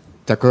個咧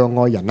就佢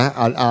個愛人咧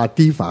阿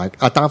Diva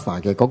阿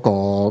Dava 嘅嗰個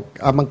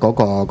啱啱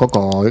嗰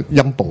個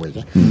陰部嚟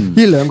嘅，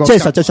呢兩個即係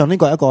實際上呢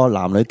個係一個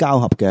男女交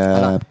合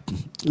嘅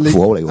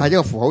符號嚟㗎，係一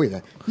個符號嚟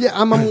嘅。因為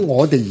啱啱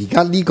我哋而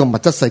家呢個物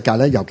質世界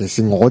咧，尤其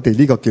是我哋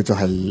呢個叫做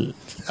係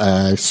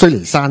須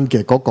彌山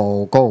嘅嗰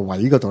個位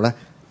嗰度咧，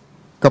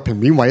個平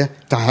面位咧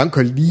就係喺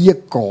佢呢一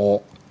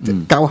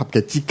個交合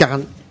嘅之間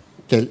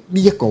嘅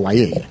呢一個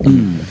位嚟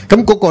嘅。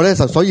咁嗰個咧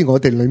就所以我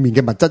哋裡面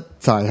嘅物質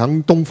就係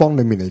喺東方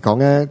裡面嚟講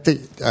咧，即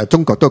係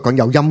中國都係講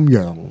有陰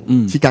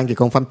陽之間嘅嗰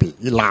個分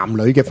別，男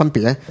女嘅分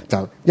別咧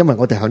就因為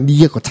我哋喺呢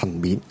一個層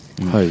面。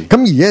係咁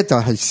而咧就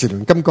係時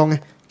輪金剛咧。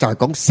就係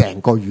講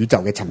成個宇宙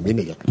嘅層面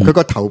嚟嘅，佢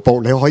個頭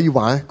部你可以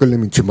話咧，佢裡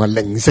面全部係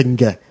靈性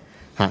嘅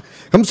嚇，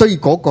咁所以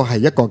嗰個係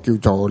一個叫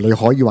做你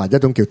可以話一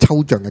種叫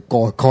抽象嘅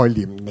概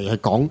念嚟，係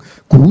講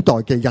古代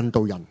嘅印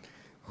度人，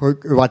佢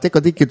或者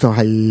嗰啲叫做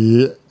係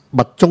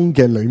密宗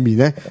嘅裡面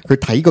咧，佢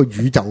睇個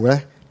宇宙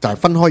咧就係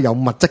分開有物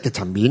質嘅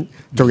層面，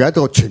仲有一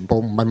個全部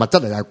唔係物質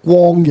嚟，係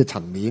光嘅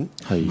層面。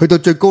去到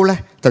最高咧，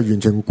就完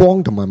全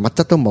光同埋物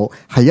質都冇，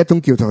係一種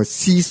叫做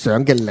思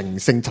想嘅靈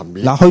性層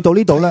面。嗱，去到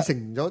呢度咧，成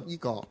咗呢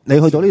個你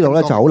去到呢度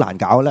咧就好難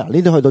搞咧。呢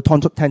啲去到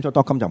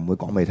Tantra.com 就唔會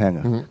講俾你聽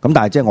嘅。咁但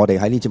係即係我哋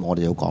喺呢節目我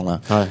哋要講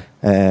啦。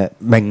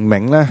明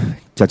明咧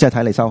就即係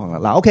睇你修行啦。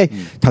嗱，OK，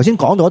頭先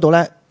講到嗰度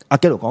咧，阿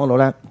基奴講嗰度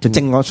咧，就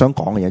正我想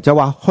講嘅嘢，就係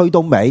話去到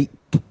尾，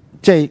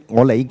即係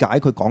我理解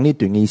佢講呢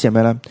段嘅意思係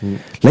咩咧？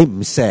你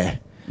唔射。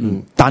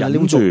但係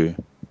你做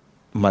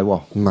唔係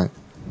唔係，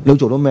你要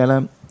做到咩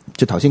咧？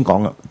就頭先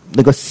講啦，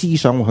你個思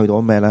想會去到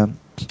咩咧？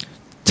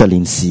就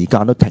連時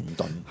間都停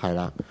頓，係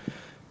啦，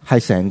係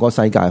成個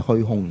世界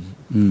虛空。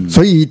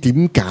所以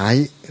點解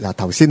嗱？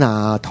頭先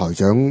阿台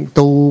長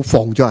都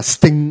放咗阿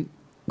Sting，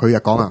佢又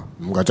講啊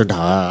5個鐘頭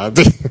啊，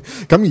即係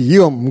咁而呢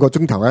個5個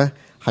鐘頭咧，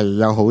係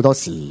有好多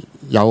時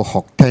有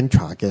學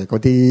Tantra 嘅嗰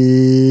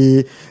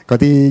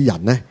啲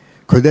人咧，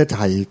佢咧就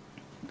係。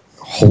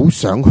好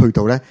想去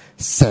到咧，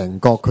成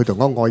個佢同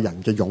嗰個愛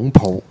人嘅擁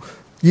抱，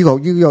呢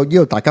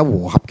個大家和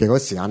合嘅嗰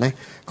時間咧，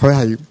佢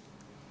係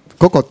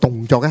嗰個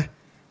動作咧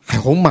係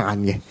好慢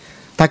嘅，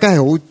大家係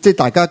好即係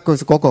大家嗰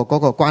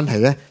個關係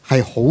咧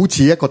係好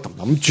似一個氹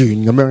氹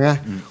轉咁樣咧，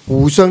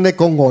互相咧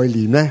個愛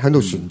念咧喺度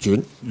旋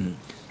轉，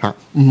嚇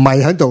唔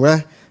係喺度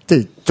咧即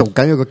係做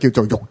緊一個叫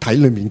做肉體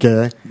裡面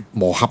嘅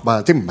磨合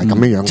啊，即係唔係咁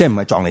樣樣，即係唔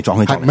係撞嚟撞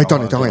去，唔係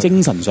撞嚟撞去，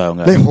精神上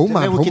嘅，你好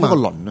慢好慢個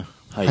輪啊！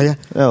係啊，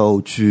一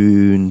路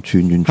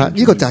轉完。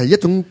呢個就係一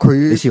種佢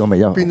你試過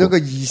未啊？變咗個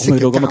意識嘅去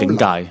到咁嘅境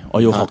界，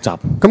我要學習。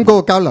咁嗰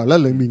個交流咧，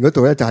裡面嗰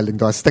度咧就係令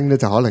到阿 Sting 咧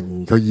就可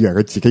能佢以為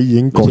佢自己已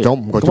經過咗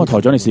5個鐘。咁啊，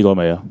台長你試過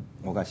未啊？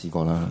我梗係試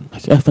過啦。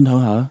分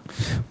享下。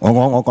我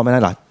講咩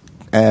咧？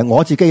嗱，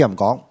我自己又唔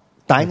講，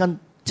但係啱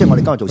即係我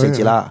哋今日做4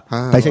節啦，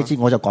第4節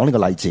我就講呢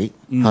個例子。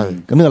係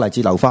咁呢個例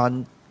子留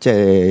翻。即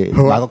係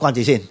賣個關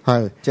子先，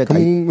即係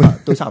咁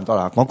都差唔多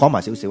啦。我講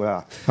埋少少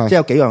啦，即係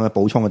有幾樣嘅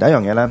補充嘅。第一樣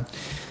嘢咧，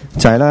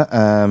就係咧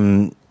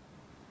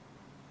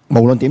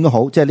無論點都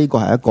好，即係呢個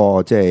係一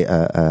個即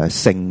係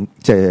性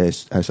即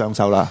係雙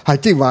修啦。係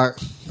即係話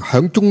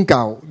響宗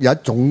教有一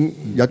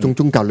種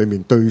宗教裏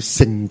面對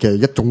性嘅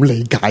一種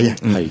理解啊。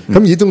係咁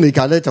呢種理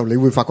解咧，就你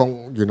會發覺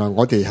原來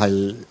我哋係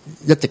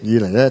一直以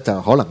嚟咧，就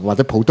可能或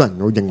者普通人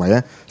會認為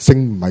咧，性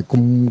唔係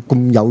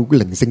咁有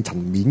靈性層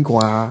面啩，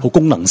好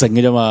功能性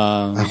嘅啫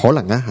嘛。可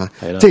能啊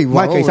嚇，係啦即係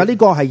話唔係，其實呢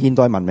個係現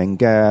代文明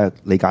嘅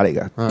理解嚟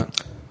嘅。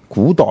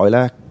古代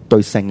咧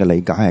對性嘅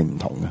理解係唔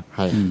同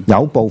嘅。係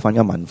有部分嘅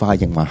文化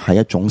係認為係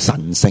一種神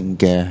聖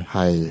嘅，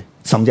係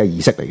甚至係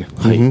儀式嚟嘅。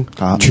係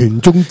嚇傳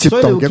宗接代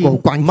嘅一個所以你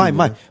見關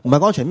鍵。唔係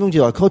講傳宗接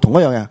代，佢同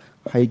一樣嘢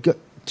係嘅。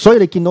所以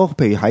你見到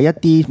譬如喺一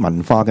啲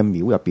文化嘅廟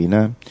入邊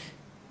咧，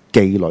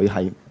妓女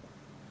係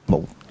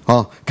冇。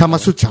哦，Kama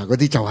Sutra嗰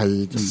啲就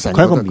係成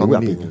佢喺個個廟入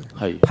邊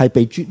係係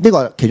被尊，呢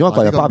個其中一個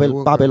就呢個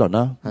廟巴比倫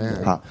啦。係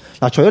係嚇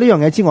嗱，除咗呢樣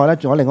嘢之外咧，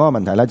仲有另外一個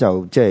問題咧，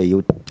就即係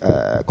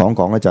要講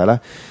講咧，就係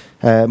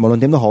咧無論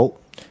點都好，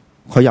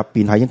佢入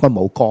邊係應該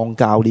冇肛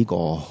交呢個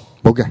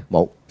冇嘅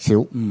冇少，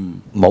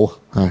冇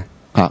係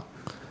嚇，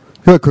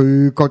因為佢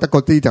覺得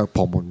嗰啲就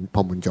旁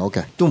門咗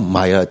嘅。都唔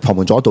係啊，旁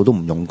門左道都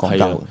唔用肛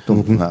交係啊，都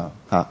嚇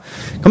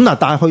咁嗱，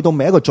但係去到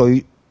尾一個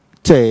最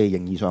即係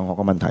形而上學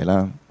嘅問題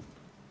啦，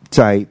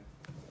就係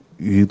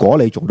如果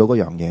你做到嗰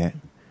樣嘢，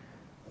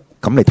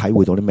咁你體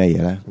會到啲咩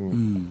嘢咧？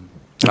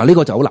嗱，呢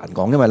個就好難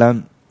講，因為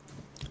咧，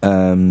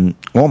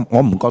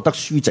我唔覺得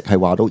書籍係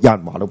話到有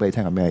人話到俾你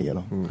聽係咩嘢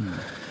咯。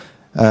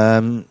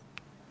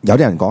有啲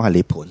人講係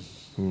涅槃，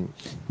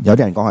有啲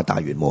人講係大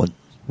圓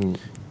滿，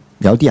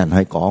有啲人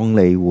係講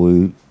你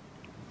會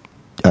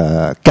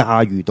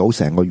駕馭到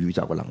成個宇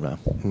宙嘅能量，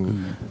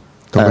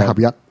同佢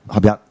合一。合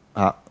一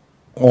啊！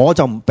我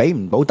就俾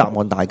唔到答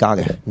案大家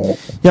嘅，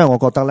因為我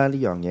覺得咧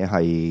呢樣嘢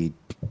係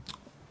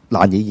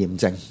難以驗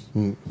證。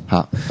咁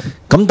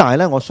但係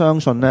咧，我相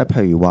信咧，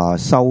譬如話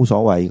收所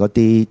謂嗰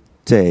啲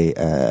即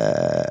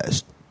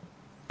係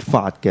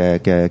法嘅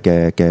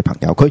朋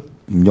友，佢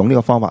唔用呢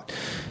個方法，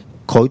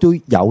佢都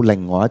有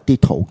另外一啲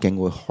途徑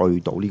會去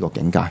到呢個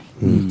境界。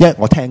因為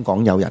我聽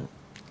講有人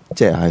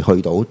即係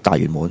去到大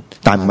圓滿，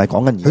但係唔係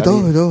講緊而家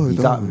而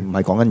家唔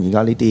係講緊而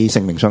家呢啲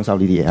性命雙修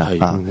呢啲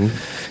嘢啊。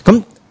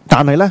咁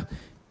但係咧，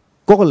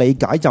嗰個理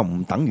解就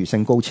唔等於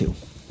性高潮。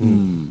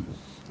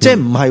即係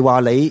唔係話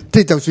你，即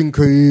係就算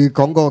佢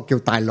講嗰個叫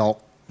大樂，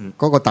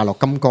嗰個大樂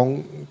金剛，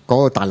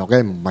嗰個大樂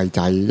咧，唔係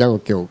就係一個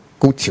叫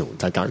高潮，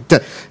就係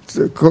即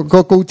係嗰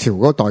個高潮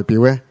嗰個代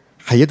表咧，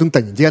係一種突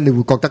然之間你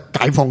會覺得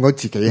解放咗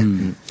自己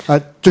啊。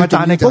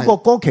但係嗰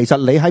個其實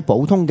你喺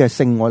普通嘅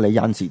性愛，你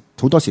有陣時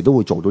好多時都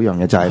會做到一樣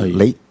嘢，就係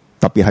你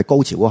特別係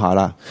高潮嗰下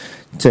啦，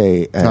即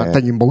係突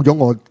然冇咗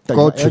我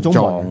嗰個一種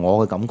忘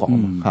我嘅感覺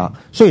嚇。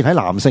雖然喺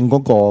男性嗰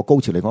個高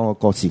潮嚟講，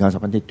個時間十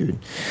分之短，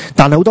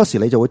但係好多時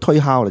你就會推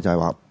敲啦，就係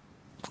話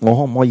我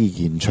可唔可以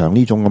延長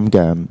呢種咁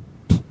嘅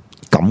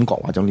感覺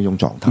或者呢種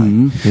狀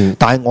態？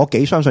但係我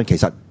幾相信其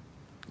實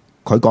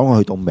佢講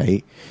去到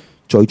尾，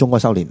最終個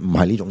修煉唔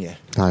係呢種嘢。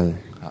係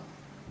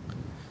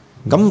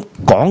咁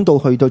講到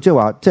去到即係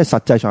話，即係實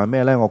際上係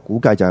咩咧？我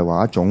估計就係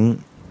話一種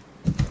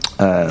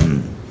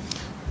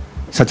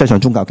實際上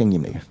宗教經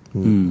驗嚟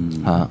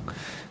嘅。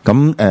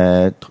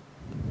咁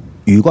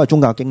如果係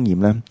宗教經驗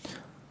咧，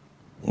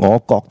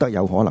我覺得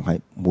有可能係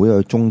每一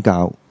個宗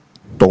教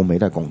到尾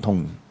都係共通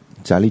嘅，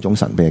就係呢種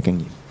神秘嘅經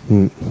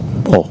驗。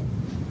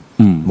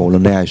無論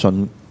你係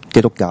信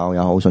基督教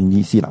又好，信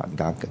伊斯蘭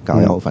教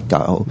又好，佛教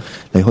又好，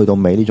你去到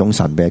尾呢種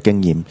神秘嘅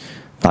經驗，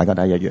大家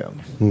都係一樣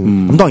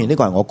嘅。咁當然呢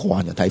個係我個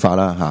人嘅睇法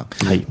啦，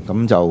嚇。係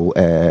咁就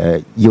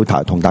要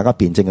同大家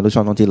辯證嘅都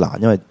相當之難，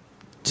因為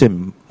即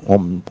係我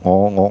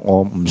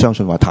唔相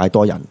信話太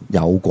多人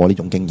有過呢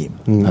種經驗，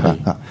係咪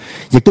啊？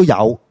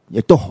亦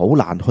都好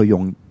難去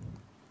用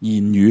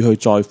言語去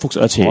再複述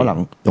一次，可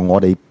能用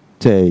我哋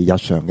即係日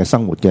常嘅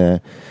生活嘅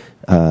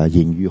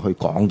言語去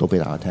講到俾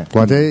大家聽，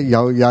或者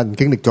有人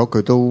經歷咗，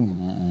佢都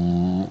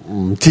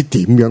唔知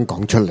點樣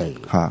講出嚟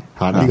嚇，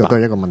呢個都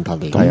係一個問題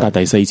嚟。咁但係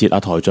第四節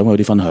台長有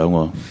啲分享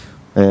喎。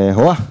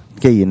好啊，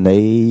既然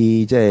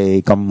你即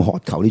係咁渴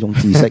求呢種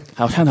知識，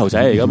係青頭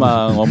仔嚟噶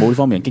嘛，我冇呢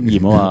方面經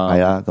驗啊嘛。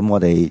係啊，咁我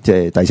哋即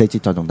係第四節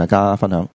再同大家分享。